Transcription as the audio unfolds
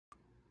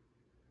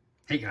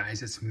Hey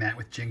guys, it's Matt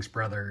with jinX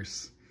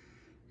Brothers.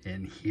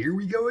 And here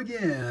we go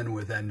again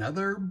with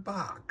another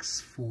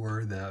box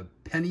for the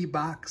penny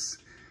box,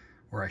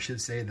 or I should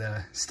say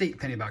the state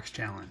penny box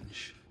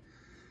challenge.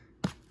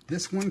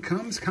 This one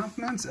comes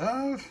compliments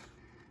of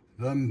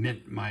the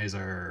Mint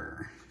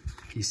Miser.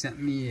 He sent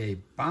me a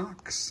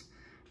box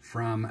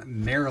from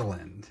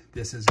Maryland.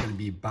 This is going to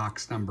be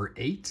box number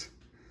 8.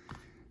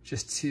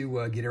 Just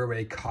to get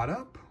everybody caught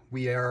up,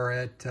 we are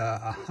at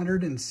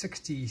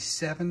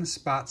 167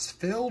 spots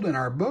filled in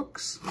our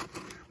books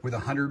with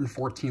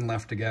 114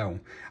 left to go.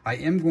 I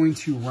am going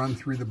to run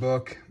through the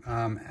book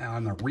on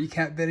a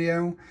recap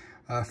video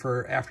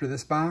for after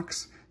this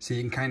box, so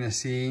you can kind of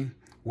see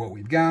what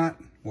we've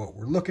got, what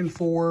we're looking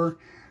for,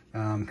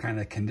 kind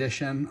of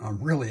condition.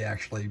 I'm really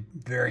actually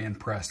very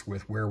impressed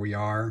with where we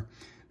are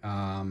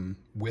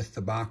with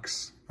the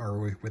box,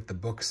 or with the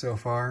book so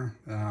far.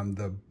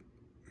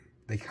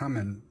 They come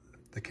in,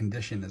 the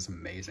condition is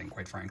amazing,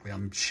 quite frankly.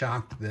 I'm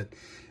shocked that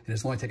it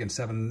has only taken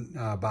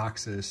 7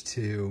 boxes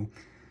to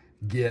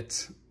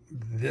get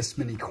this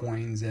many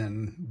coins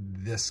in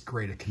this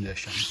great a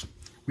condition.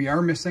 We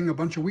are missing a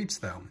bunch of wheats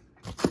though.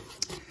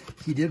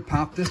 He did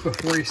pop this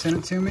before he sent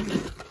it to me,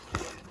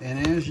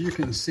 and as you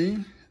can see,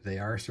 they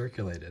are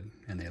circulated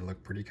and they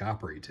look pretty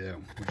coppery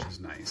too, which is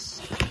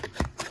nice.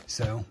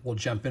 So we'll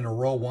jump into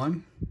roll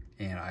 1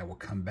 and I will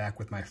come back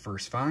with my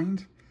first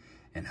find,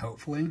 and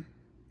hopefully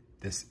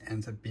this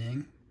ends up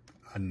being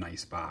a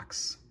nice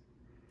box.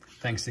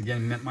 Thanks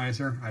again, Mint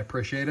Miser. I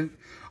appreciate it.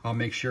 I'll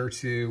make sure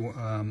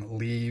to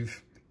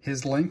leave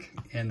his link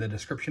in the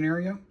description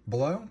area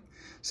below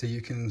so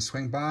you can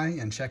swing by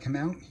and check him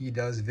out. He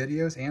does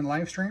videos and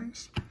live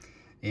streams,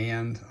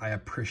 and I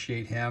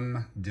appreciate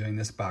him doing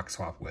this box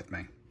swap with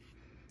me.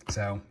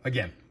 So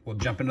again, we'll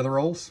jump into the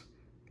rolls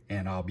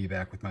and I'll be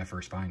back with my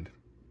first find.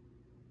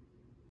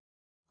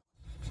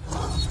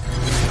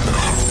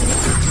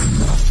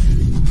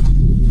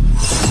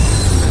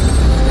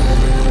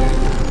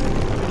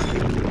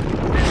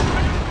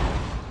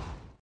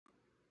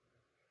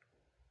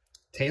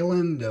 Tail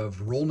end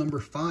of roll number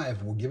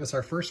 5 will give us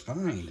our first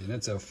find, and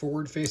it's a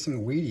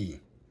forward-facing wheatie,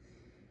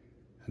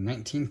 a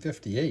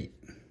 1958.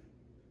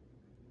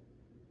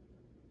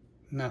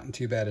 Not in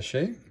too bad a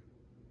shape.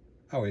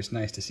 Always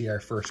nice to see our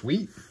first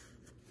wheat.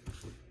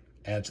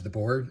 Add to the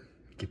board,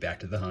 get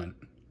back to the hunt.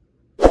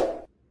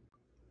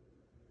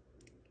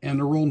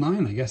 And a roll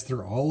 9, I guess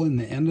they're all in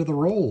the end of the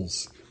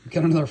rolls. We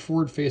got another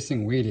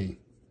forward-facing wheatie.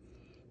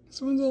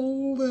 This one's a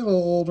little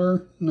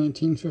older,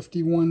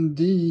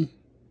 1951D.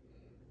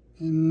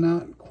 And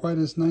not quite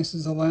as nice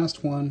as the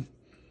last one,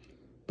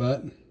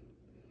 but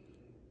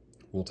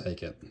we'll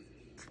take it.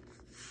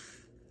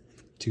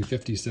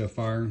 250 so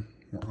far.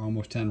 We're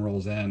almost 10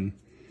 rolls in.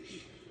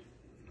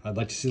 I'd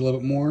like to see a little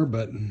bit more,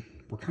 but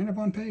we're kind of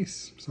on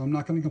pace, so I'm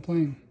not going to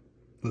complain.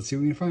 Let's see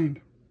what we can find.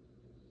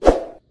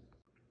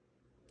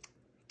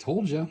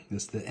 Told you,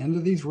 it's the end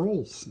of these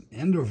rolls.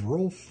 End of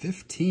roll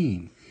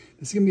 15.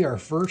 This is going to be our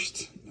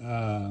first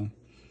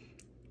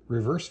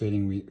reverse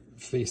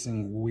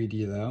facing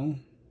wheatie, though.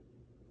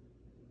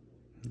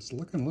 It's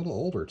looking a little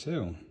older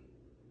too,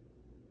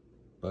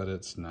 but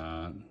it's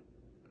not.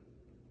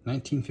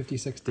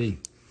 1956D,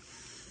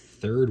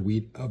 third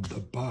wheat of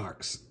the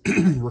box.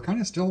 We're kind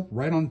of still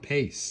right on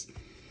pace.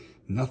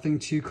 Nothing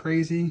too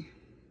crazy,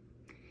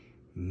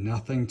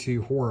 nothing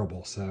too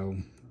horrible, so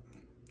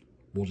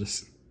we'll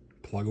just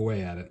plug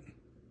away at it.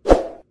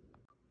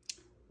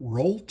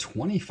 Roll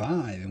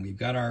 25, and we've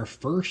got our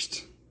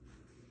first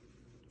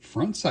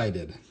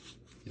front-sided.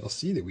 You'll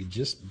see that we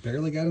just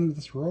barely got into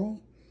this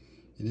roll.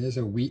 It is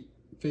a wheat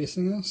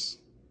facing us,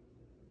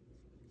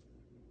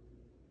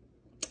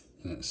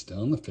 and it's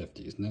still in the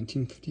 50s,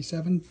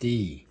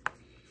 1957D.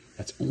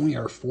 That's only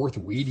our 4th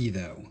wheatie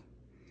though,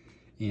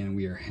 and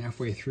we are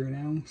halfway through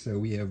now, so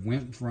we have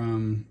went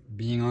from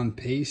being on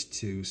pace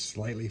to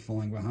slightly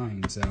falling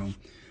behind, so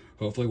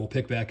hopefully we'll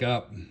pick back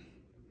up.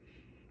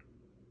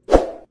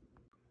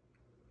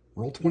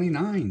 Roll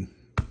 29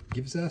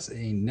 gives us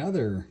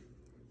another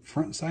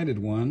front-sided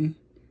one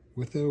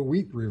with a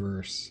wheat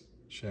reverse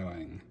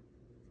showing.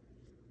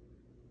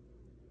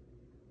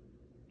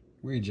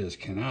 We just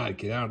cannot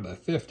get out of the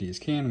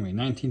 50s, can we?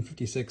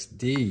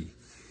 1956D.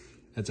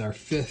 That's our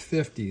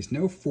 5th 50s.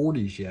 No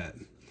 40s yet.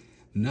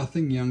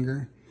 Nothing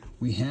younger.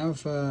 We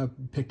have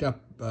picked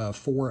up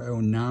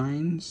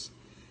 409s,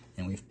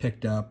 and we've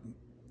picked up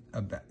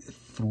about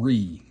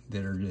 3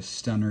 that are just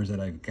stunners that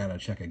I've got to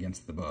check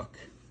against the book.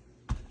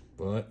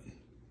 But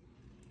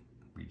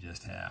we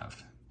just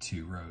have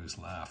 2 rows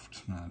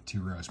left.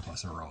 2 rows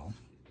plus a roll.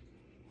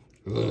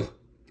 Ugh.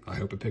 I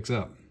hope it picks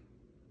up.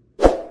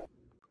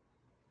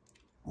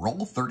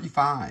 Roll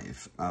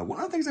 35. One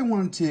of the things I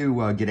wanted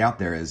to get out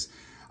there is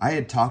I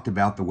had talked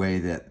about the way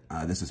that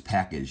this was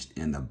packaged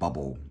in the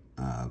bubble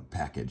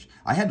package.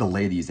 I had to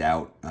lay these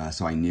out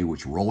so I knew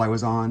which roll I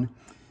was on.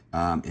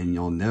 And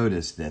you'll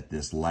notice that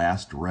this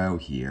last row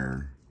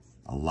here,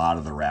 a lot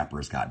of the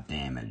wrappers got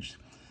damaged.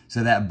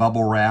 So that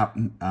bubble wrap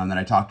that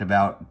I talked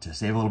about to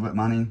save a little bit of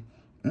money,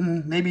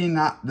 maybe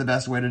not the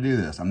best way to do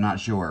this. I'm not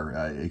sure.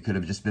 It could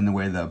have just been the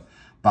way the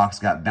box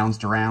got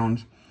bounced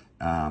around,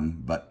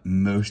 but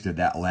most of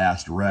that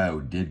last row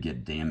did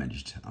get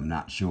damaged. I'm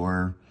not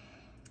sure.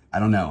 I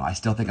don't know. I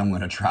still think I'm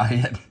going to try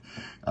it,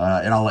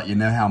 and I'll let you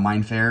know how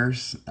mine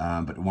fares,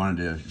 but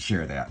wanted to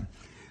share that.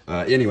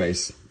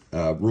 Anyways,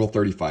 rule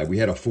 35. We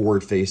had a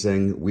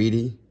forward-facing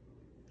Wheatie.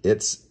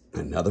 It's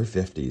another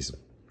 50s.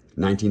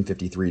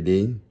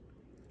 1953D.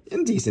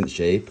 In decent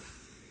shape.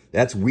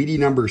 That's Wheatie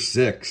number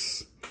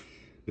 6.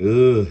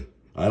 Ugh.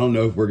 I don't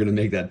know if we're going to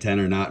make that 10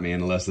 or not,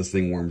 man, unless this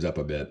thing warms up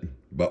a bit.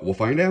 But we'll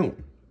find out.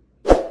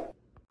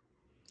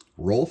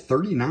 Roll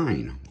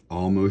 39.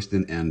 Almost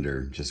an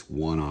ender. Just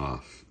one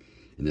off.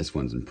 And this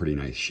one's in pretty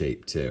nice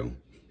shape, too.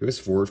 It was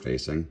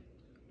forward-facing.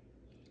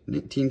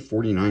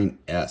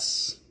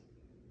 1949S.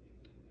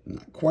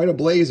 Not quite a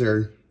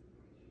blazer,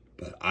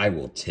 but I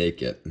will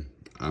take it.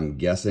 I'm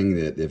guessing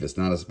that if it's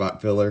not a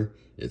spot filler,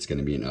 it's going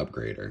to be an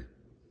upgrader.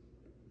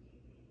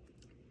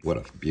 What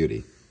a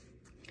beauty.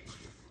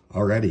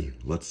 Alrighty,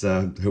 let's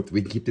hope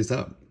we can keep this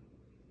up.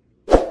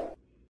 Well,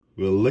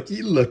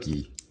 looky,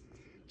 looky.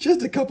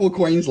 Just a couple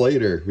coins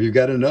later, we've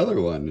got another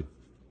one.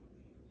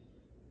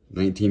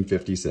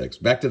 1956.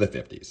 Back to the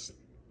 50s.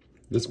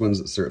 This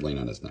one's certainly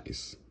not as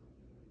nice.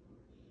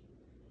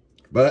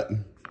 But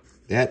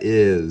that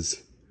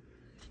is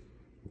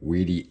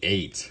Wheatie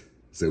 8.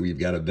 So we've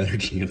got a better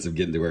chance of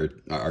getting to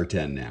our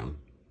 10 now.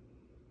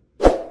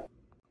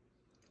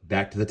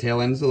 Back to the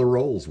tail ends of the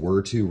rolls.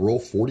 We're to roll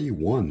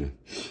 41.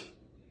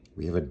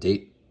 We have a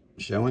date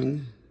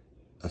showing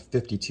a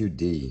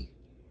 52D.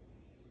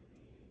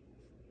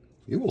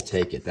 We will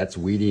take it. That's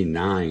Wheatie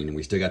 9, and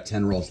we still got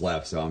 10 rolls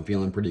left, so I'm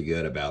feeling pretty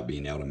good about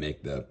being able to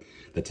make the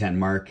 10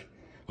 mark.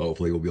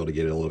 Hopefully we'll be able to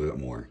get it a little bit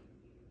more.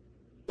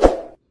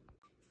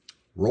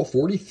 Roll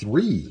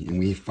 43, and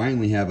we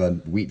finally have a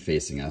wheat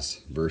facing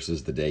us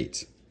versus the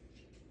date.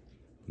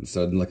 It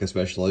doesn't look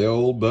especially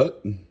old,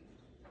 but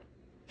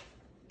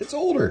it's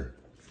older.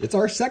 It's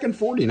our second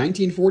 40,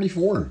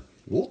 1944.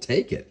 We'll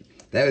take it.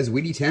 That was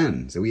Wheatie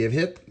 10, so we have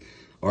hit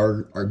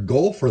our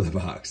goal for the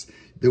box.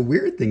 The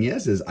weird thing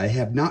is I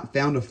have not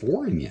found a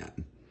foreign yet.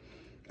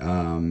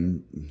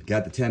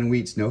 Got the 10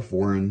 wheats, no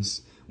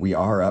foreigns. We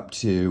are up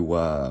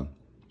to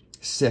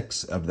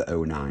 6 of the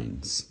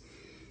 09s.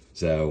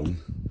 So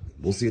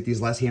we'll see what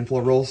these last handful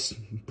of rolls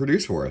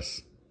produce for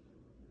us.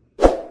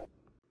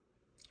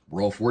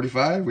 Roll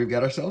 45, we've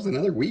got ourselves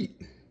another wheat.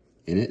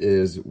 And it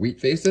is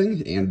wheat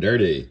facing and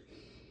dirty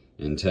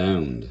and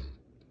toned.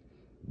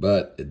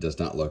 But it does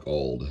not look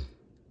old.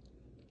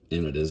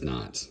 And it is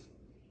not.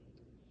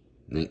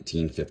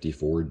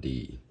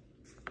 1954D.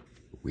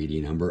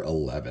 Wheatie number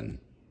 11.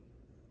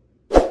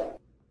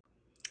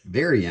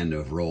 Very end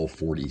of roll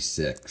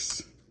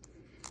 46.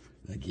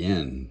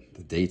 Again,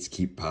 the dates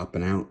keep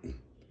popping out.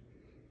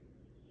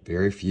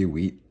 Very few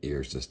wheat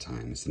ears this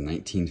time. It's the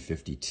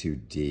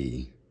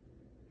 1952D.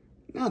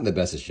 Not in the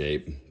best of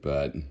shape,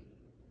 but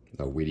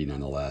a Wheatie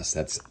nonetheless.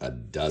 That's a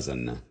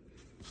dozen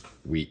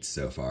wheats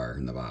so far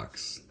in the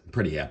box. I'm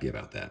pretty happy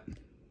about that.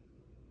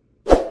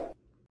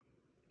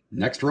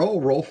 Next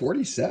roll, roll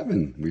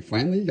 47. We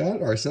finally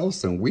got ourselves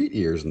some wheat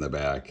ears in the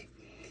back.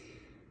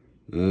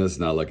 It's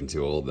not looking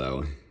too old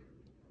though.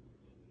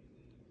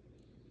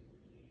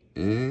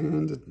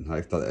 And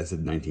I thought I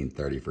said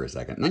 1930 for a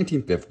second.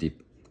 1950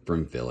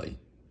 from Philly.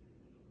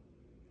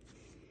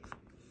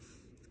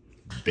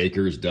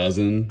 Baker's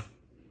dozen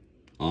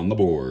on the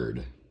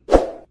board.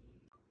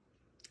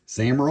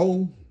 Same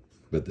roll,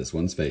 but this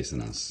one's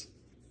facing us.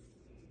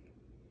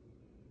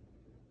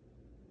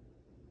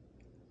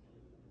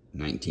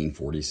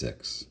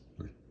 1946.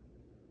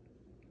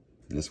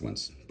 This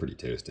one's pretty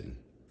toasty.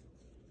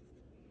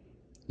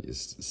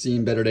 He's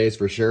seen better days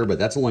for sure, but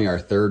that's only our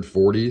third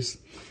 40s,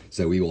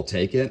 so we will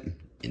take it,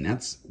 and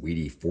that's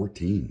Wheatie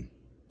 14.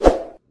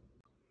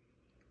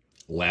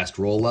 Last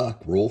roll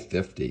luck, roll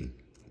 50.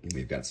 And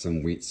we've got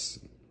some wheats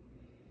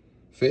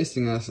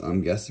facing us.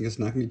 I'm guessing it's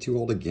not going to be too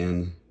old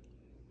again.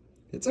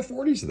 It's a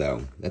 40s,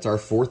 though. That's our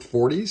fourth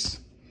 40s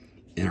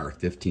and our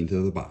 15th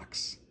of the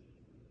box.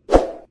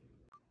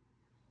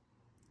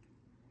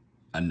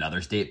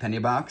 Another state penny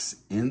box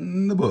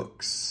in the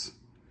books.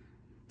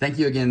 Thank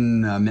you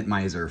again, Mint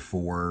Miser,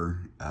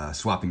 for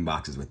swapping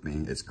boxes with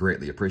me. It's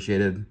greatly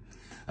appreciated.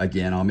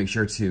 Again, I'll make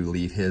sure to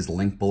leave his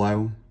link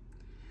below.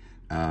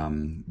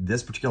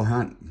 This particular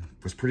hunt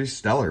was pretty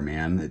stellar,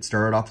 man. It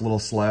started off a little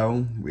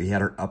slow. We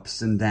had our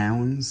ups and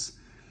downs.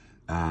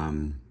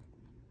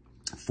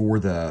 For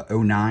the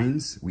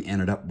 09s, we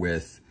ended up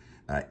with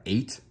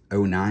 8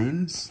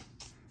 09s,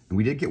 and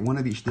we did get one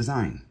of each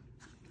design.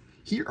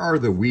 Here are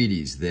the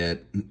Wheaties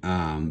that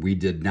we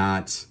did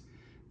not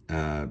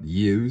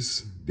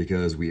use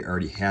because we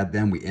already had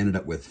them. We ended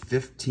up with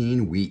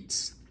 15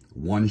 wheats,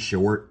 one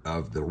short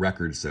of the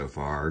record so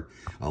far.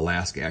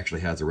 Alaska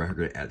actually has a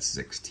record at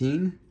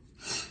 16.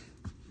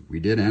 We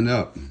did end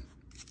up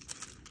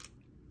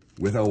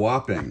with a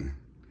whopping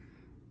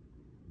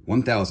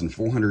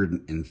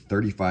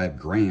 1,435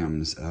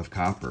 grams of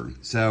copper.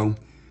 So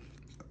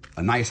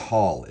a nice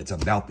haul. It's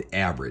about the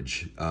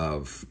average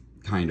of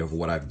kind of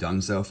what I've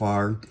done so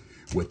far,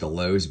 with the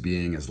lows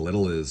being as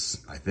little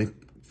as, I think,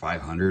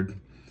 500,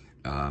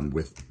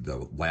 with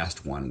the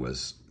last one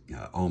was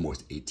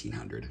almost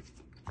 1,800.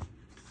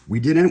 We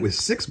did end it with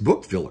 6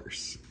 book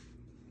fillers.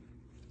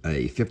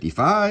 A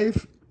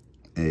 55,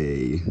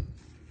 a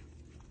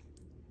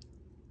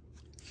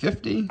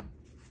 50,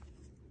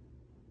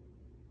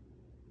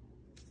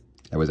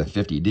 that was a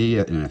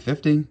 50D and a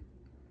 50,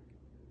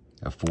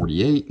 a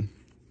 48,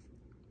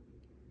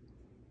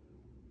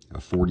 a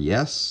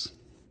 40S,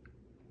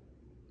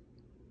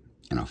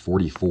 and a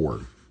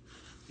 44.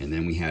 And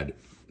then we had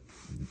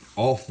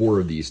all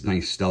 4 of these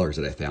nice stellars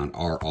that I found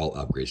are all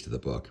upgrades to the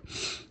book.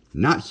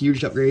 Not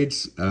huge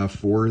upgrades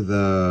for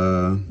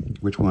the,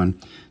 which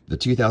one? The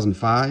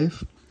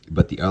 2005,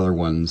 but the other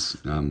ones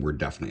were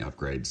definitely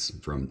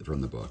upgrades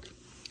from the book.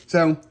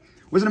 So,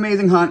 it was an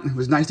amazing hunt. It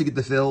was nice to get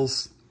the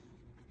fills.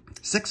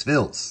 6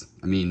 fills.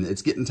 I mean,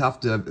 it's getting tough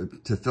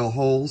to fill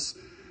holes,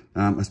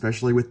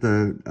 especially with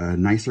the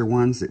nicer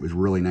ones. It was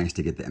really nice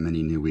to get the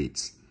M&E New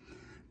Wheats.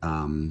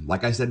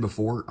 Like I said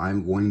before,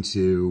 I'm going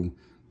to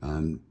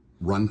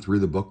run through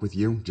the book with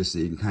you just so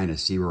you can kind of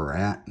see where we're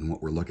at and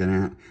what we're looking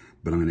at.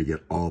 But I'm going to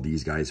get all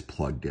these guys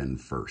plugged in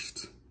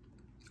first.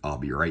 I'll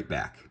be right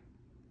back.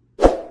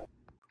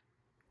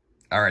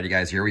 Alrighty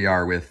guys, here we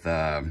are with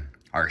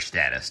our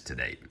status to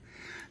date.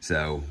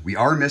 So we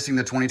are missing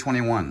the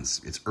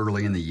 2021s. It's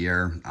early in the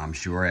year. I'm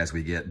sure as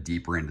we get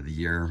deeper into the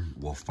year,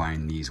 we'll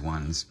find these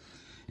ones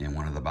in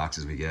one of the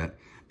boxes we get.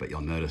 But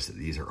you'll notice that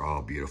these are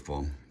all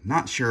beautiful.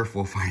 Not sure if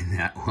we'll find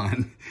that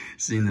one,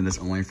 seeing that it's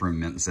only from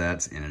mint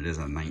sets and it is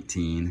a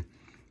 19.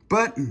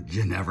 But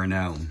you never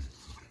know.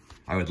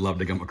 I would love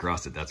to come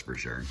across it, that's for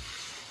sure.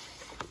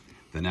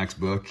 The next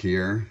book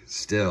here,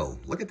 still,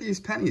 look at these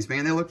pennies,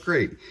 man, they look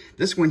great.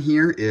 This one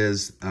here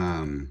is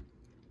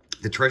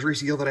the treasury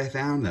seal that I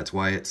found. That's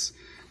why it's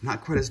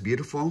not quite as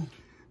beautiful.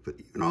 But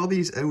even all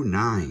these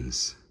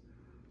 09s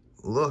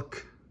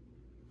look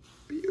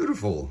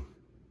beautiful.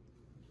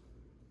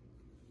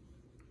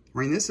 I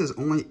mean, this is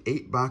only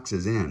 8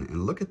 boxes in,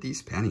 and look at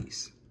these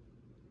pennies.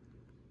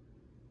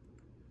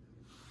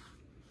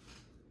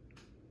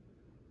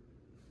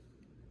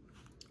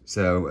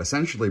 So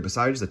essentially,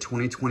 besides the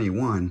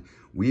 2021,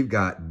 we've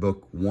got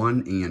book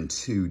 1 and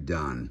 2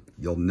 done.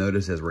 You'll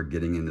notice as we're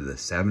getting into the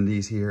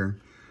 70s here,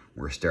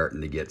 we're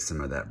starting to get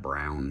some of that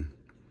brown.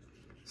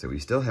 So we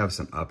still have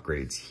some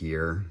upgrades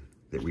here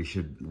that we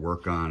should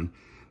work on.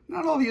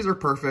 Not all these are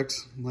perfect.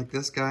 Like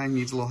this guy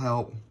needs a little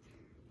help.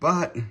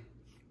 But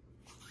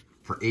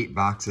for 8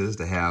 boxes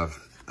to have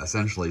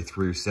essentially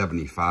through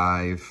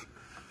 75,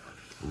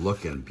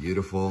 looking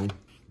beautiful,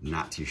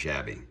 not too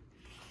shabby.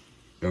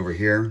 Over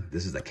here,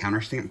 this is the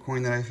counterstamp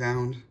coin that I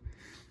found.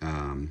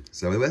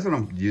 So that's what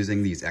I'm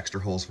using these extra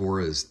holes for,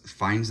 is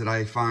finds that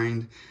I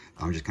find.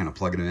 I'm just kind of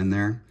plugging them in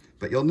there.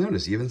 But you'll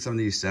notice even some of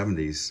these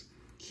 70s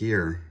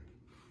here,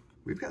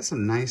 we've got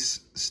some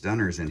nice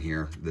stunners in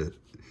here, that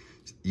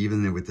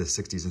even with the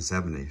 60s and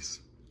 70s.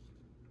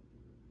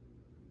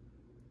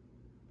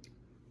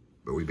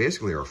 But we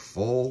basically are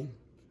full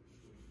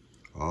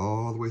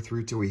all the way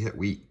through till we hit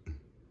wheat.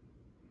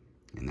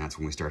 And that's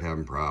when we start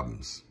having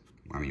problems.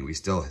 I mean, we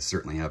still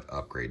certainly have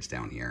upgrades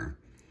down here.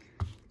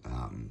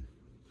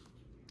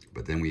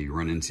 But then we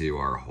run into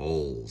our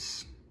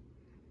holes.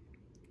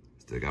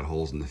 Still got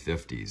holes in the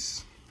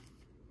 50s.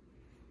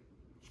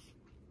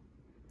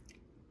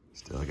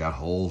 Still got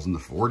holes in the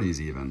 40s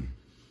even.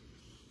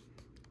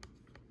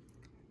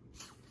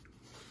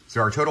 So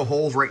our total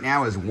holes right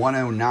now is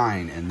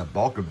 109, and the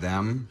bulk of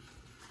them,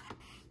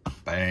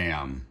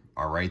 bam,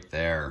 are right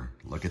there.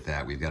 Look at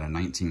that. We've got a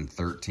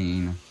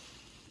 1913.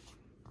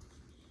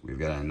 We've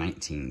got a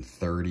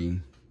 1930,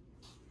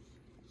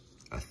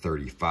 a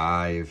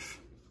 35,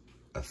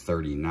 a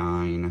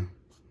 39,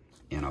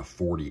 and a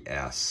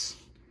 40S.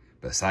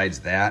 Besides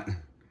that,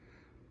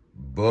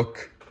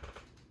 book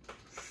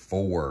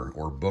 4,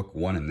 or book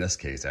 1 in this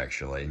case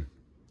actually,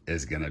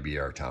 is gonna be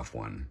our tough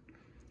one.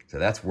 So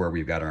that's where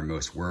we've got our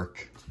most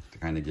work. To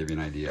kind of give you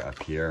an idea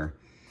up here,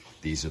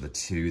 these are the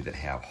 2 that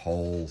have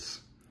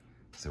holes.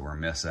 So we're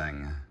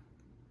missing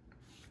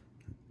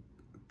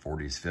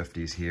 40s,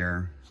 50s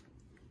here.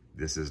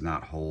 This is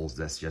not holes,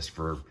 that's just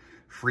for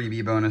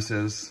freebie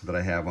bonuses that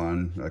I have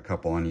on, a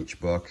couple on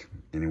each book,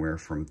 anywhere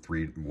from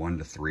 1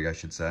 to 3, I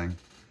should say.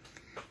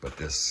 But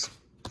this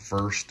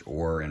first,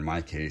 or in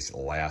my case,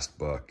 last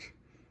book,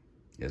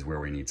 is where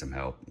we need some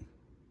help.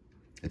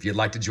 If you'd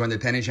like to join the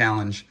penny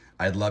challenge,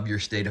 I'd love your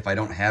state if I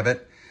don't have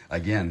it.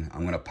 Again,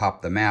 I'm gonna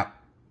pop the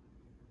map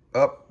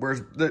up,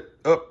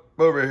 up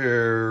over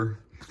here.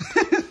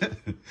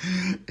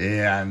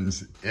 And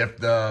if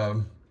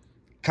the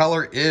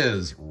color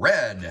is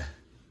red,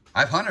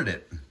 I've hunted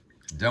it.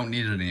 Don't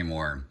need it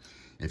anymore.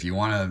 If you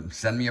want to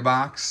send me a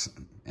box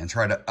and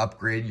try to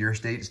upgrade your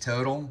state's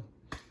total,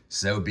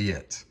 so be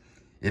it.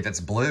 If it's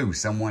blue,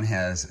 someone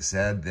has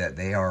said that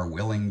they are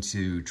willing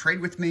to trade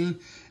with me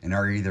and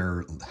are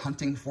either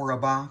hunting for a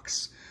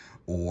box,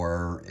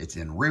 or it's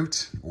en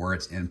route, or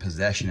it's in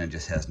possession and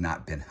just has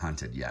not been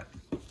hunted yet.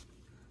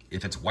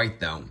 If it's white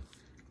though,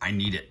 I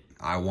need it.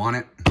 I want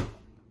it.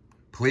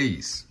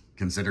 Please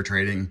consider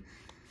trading,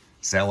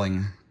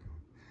 selling,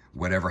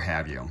 whatever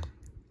have you.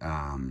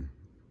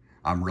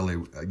 I'm really,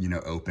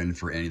 open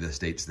for any of the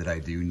states that I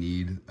do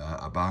need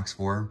a box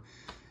for.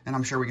 And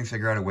I'm sure we can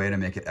figure out a way to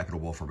make it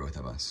equitable for both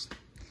of us.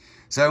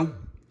 So,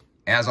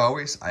 as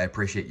always, I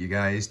appreciate you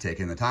guys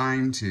taking the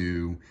time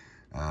to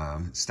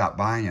stop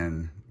by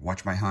and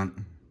watch my hunt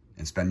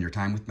and spend your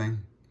time with me.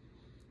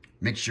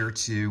 Make sure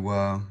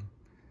to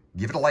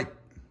give it a like,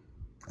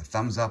 a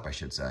thumbs up, I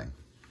should say.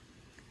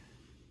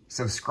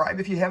 Subscribe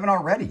if you haven't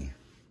already.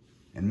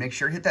 And make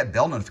sure to hit that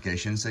bell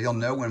notification so you'll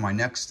know when my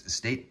next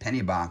state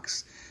penny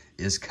box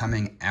is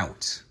coming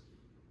out.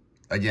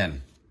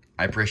 Again,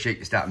 I appreciate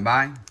you stopping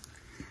by.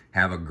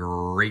 Have a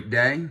great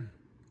day,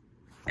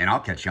 and I'll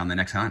catch you on the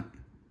next hunt.